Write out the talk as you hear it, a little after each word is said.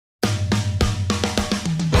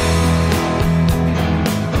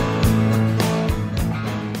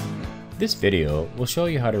This video will show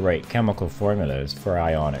you how to write chemical formulas for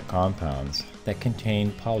ionic compounds that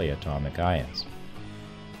contain polyatomic ions.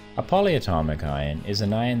 A polyatomic ion is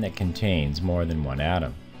an ion that contains more than one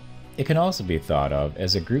atom. It can also be thought of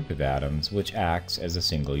as a group of atoms which acts as a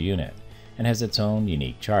single unit and has its own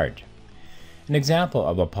unique charge. An example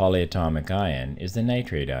of a polyatomic ion is the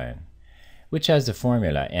nitrate ion, which has the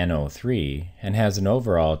formula NO3 and has an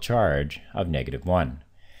overall charge of -1.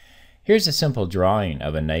 Here's a simple drawing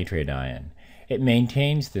of a nitrate ion. It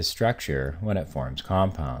maintains this structure when it forms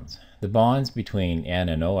compounds. The bonds between N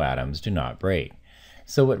and O atoms do not break,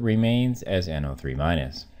 so it remains as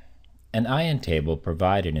NO3-. An ion table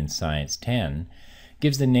provided in Science 10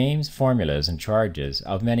 gives the names, formulas, and charges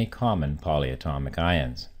of many common polyatomic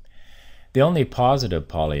ions. The only positive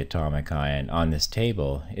polyatomic ion on this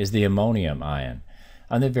table is the ammonium ion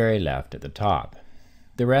on the very left at the top.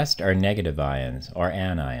 The rest are negative ions or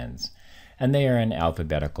anions, and they are in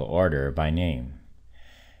alphabetical order by name.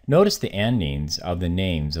 Notice the endings of the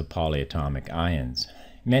names of polyatomic ions.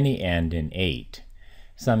 Many end in "ate",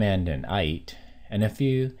 some end in "ite", and a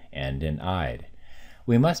few end in "ide".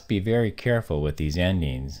 We must be very careful with these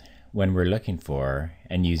endings when we're looking for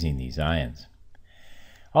and using these ions.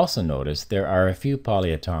 Also notice there are a few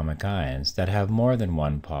polyatomic ions that have more than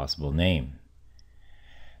one possible name.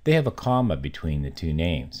 They have a comma between the two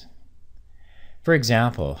names. For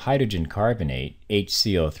example, hydrogen carbonate,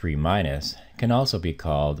 HCO3-, can also be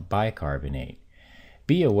called bicarbonate.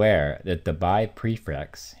 Be aware that the bi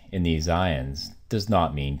prefix in these ions does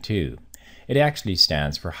not mean two. It actually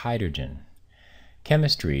stands for hydrogen.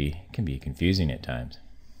 Chemistry can be confusing at times.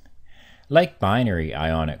 Like binary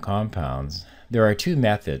ionic compounds, there are two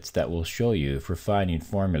methods that will show you for finding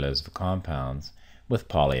formulas of compounds with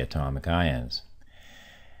polyatomic ions.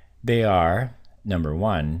 They are, number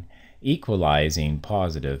 1, equalizing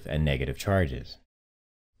positive and negative charges,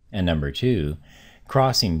 and number 2,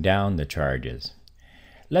 crossing down the charges.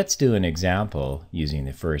 Let's do an example using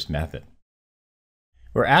the first method.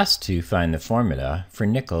 We're asked to find the formula for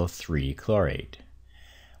nickel 3 chlorate.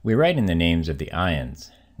 We write in the names of the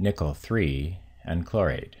ions, nickel 3 and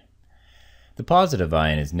chlorate. The positive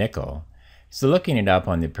ion is nickel, so looking it up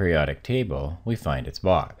on the periodic table, we find its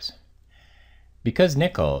box. Because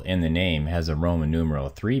nickel in the name has a Roman numeral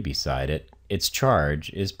 3 beside it, its charge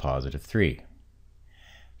is positive 3.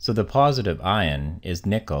 So the positive ion is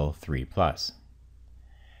nickel 3+.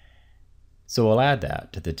 So we'll add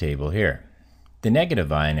that to the table here. The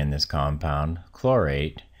negative ion in this compound,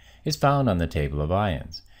 chlorate, is found on the table of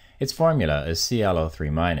ions. Its formula is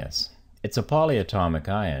ClO3-. It's a polyatomic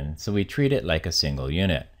ion, so we treat it like a single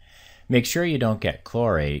unit. Make sure you don't get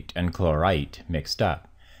chlorate and chlorite mixed up.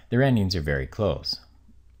 Their endings are very close.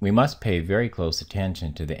 We must pay very close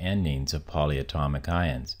attention to the endings of polyatomic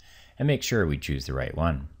ions and make sure we choose the right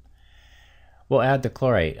one. We'll add the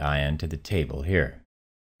chlorate ion to the table here.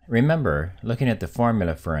 Remember, looking at the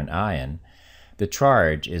formula for an ion, the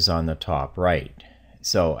charge is on the top right,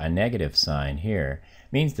 so a negative sign here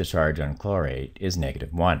means the charge on chlorate is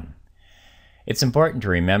 -1. It's important to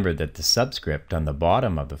remember that the subscript on the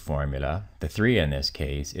bottom of the formula, the 3 in this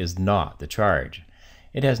case, is not the charge.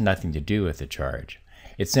 It has nothing to do with the charge.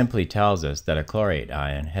 It simply tells us that a chlorate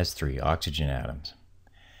ion has 3 oxygen atoms.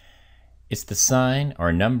 It's the sign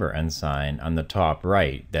or number unsign on the top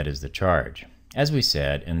right that is the charge. As we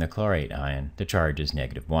said, in the chlorate ion, the charge is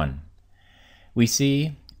 -1. We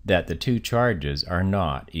see that the two charges are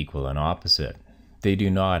not equal and opposite. They do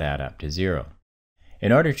not add up to 0.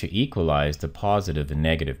 In order to equalize the positive and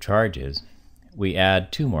negative charges, we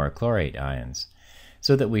add 2 more chlorate ions,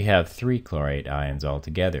 so that we have 3 chlorate ions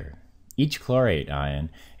altogether. Each chlorate ion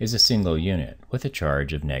is a single unit with a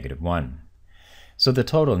charge of -1. So the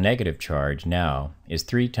total negative charge now is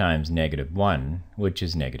 3 times -1, which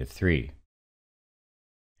is -3.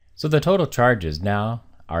 So the total charges now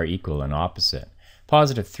are equal and opposite.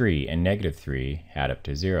 +3 and -3 add up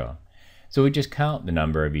to 0. So we just count the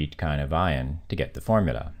number of each kind of ion to get the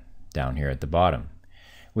formula, down here at the bottom.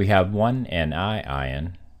 We have 1 Ni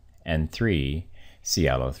ion and 3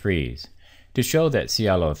 ClO3s. To show that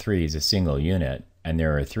ClO3 is a single unit, and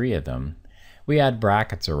there are 3 of them, we add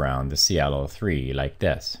brackets around the ClO3 like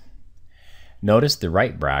this. Notice the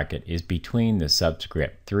right bracket is between the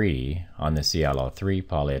subscript 3 on the ClO3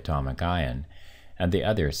 polyatomic ion and the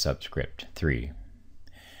other subscript 3.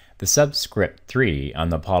 The subscript 3 on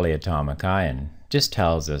the polyatomic ion just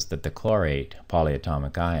tells us that the chlorate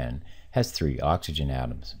polyatomic ion has 3 oxygen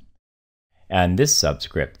atoms. And this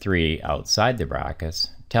subscript 3 outside the brackets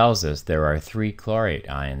tells us there are 3 chlorate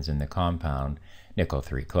ions in the compound nickel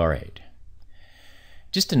 3 chlorate.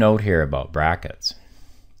 Just a note here about brackets.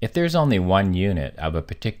 If there's only one unit of a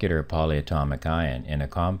particular polyatomic ion in a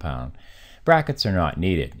compound, brackets are not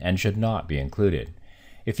needed and should not be included.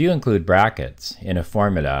 If you include brackets in a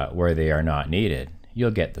formula where they are not needed, you'll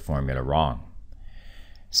get the formula wrong.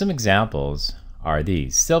 Some examples are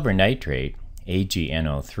these: silver nitrate,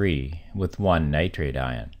 AgNO3, with one nitrate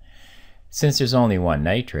ion. Since there's only one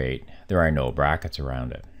nitrate, there are no brackets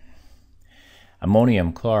around it.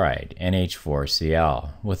 Ammonium chloride,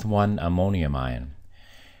 NH4Cl, with one ammonium ion.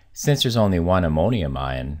 Since there's only one ammonium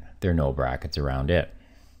ion, there are no brackets around it.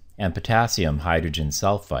 And potassium hydrogen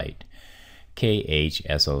sulfite,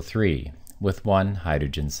 KHSO3, with one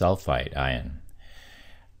hydrogen sulfite ion.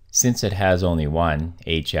 Since it has only one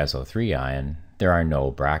HSO3 ion, there are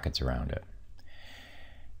no brackets around it.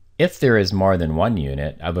 If there is more than one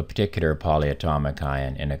unit of a particular polyatomic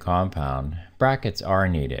ion in a compound, brackets are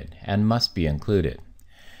needed and must be included.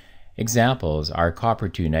 Examples are copper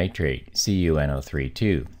 2 nitrate,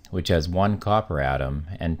 CuNO3 which has one copper atom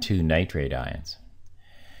and two nitrate ions.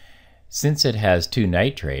 Since it has two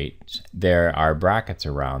nitrates, there are brackets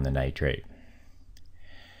around the nitrate.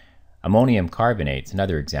 Ammonium carbonate is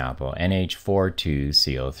another example,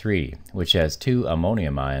 NH42CO3, which has two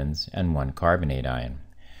ammonium ions and one carbonate ion.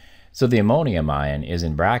 So the ammonium ion is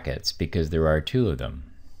in brackets because there are two of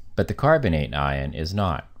them, but the carbonate ion is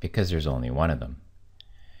not because there's only one of them.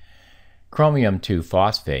 Chromium 2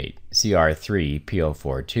 phosphate,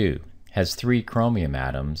 Cr3PO42, has three chromium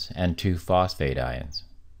atoms and two phosphate ions.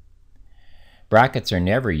 Brackets are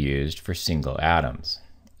never used for single atoms,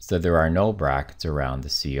 so there are no brackets around the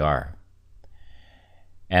Cr.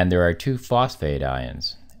 And there are two phosphate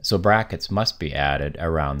ions, so brackets must be added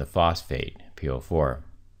around the phosphate, PO4.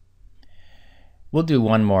 We'll do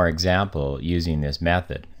one more example using this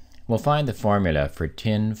method. We'll find the formula for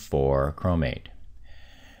tin 4 chromate.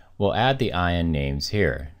 We'll add the ion names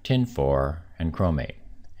here, tin 4 and chromate.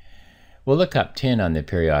 We'll look up tin on the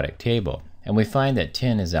periodic table, and we find that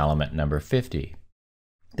tin is element number 50.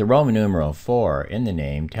 The Roman numeral 4 in the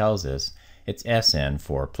name tells us it's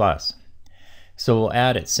SN4+. So we'll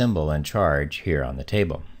add its symbol and charge here on the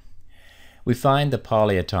table. We find the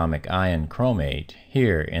polyatomic ion chromate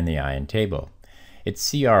here in the ion table. It's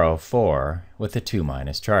CrO4 with a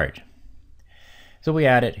 2- charge. So we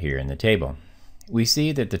add it here in the table. We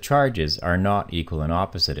see that the charges are not equal and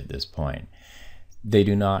opposite at this point. They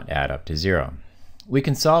do not add up to 0. We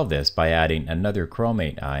can solve this by adding another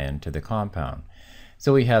chromate ion to the compound.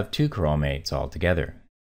 So we have two chromates altogether.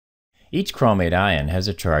 Each chromate ion has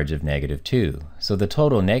a charge of -2, so the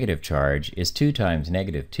total negative charge is 2 times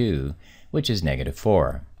 -2, which is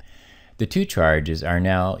 -4. The two charges are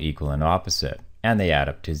now equal and opposite, and they add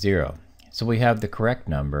up to 0, so we have the correct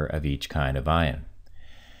number of each kind of ion.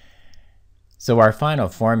 So our final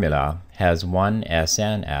formula has one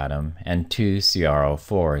SN atom and two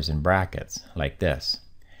CrO4s in brackets, like this.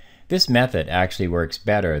 This method actually works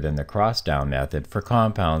better than the cross-down method for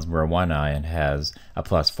compounds where one ion has a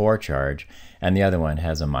 +4 charge and the other one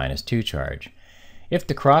has a -2 charge. If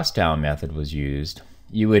the cross-down method was used,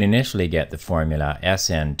 you would initially get the formula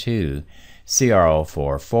SN2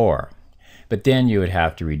 CrO4 but then you would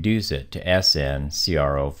have to reduce it to SN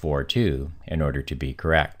CrO4 in order to be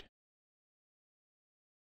correct.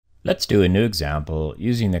 Let's do a new example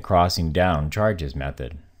using the crossing down charges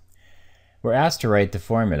method. We're asked to write the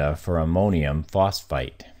formula for ammonium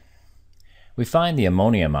phosphite. We find the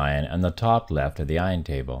ammonium ion on the top left of the ion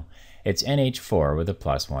table. It's NH4 with a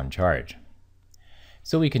 +1 charge.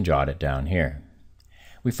 So we can jot it down here.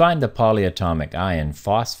 We find the polyatomic ion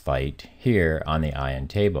phosphite here on the ion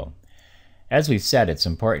table. As we've said, it's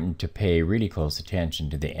important to pay really close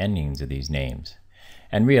attention to the endings of these names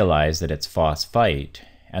and realize that it's phosphite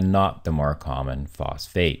and not the more common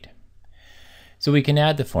phosphate. So we can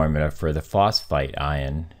add the formula for the phosphite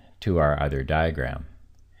ion to our other diagram.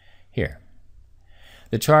 Here.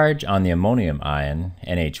 The charge on the ammonium ion,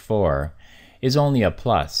 NH4, is only a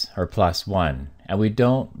plus or +1, and we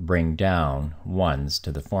don't bring down ones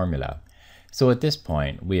to the formula. So at this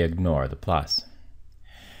point, we ignore the plus.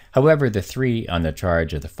 However, the 3 on the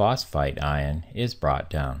charge of the phosphite ion is brought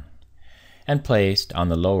down and placed on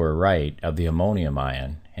the lower right of the ammonium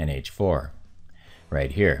ion, NH4,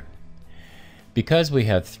 right here. Because we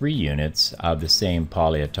have 3 units of the same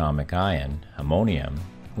polyatomic ion, ammonium,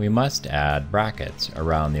 we must add brackets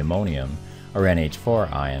around the ammonium or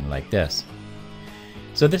NH4 ion like this.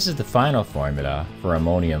 So this is the final formula for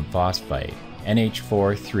ammonium phosphite,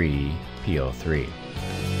 NH4 3PO3.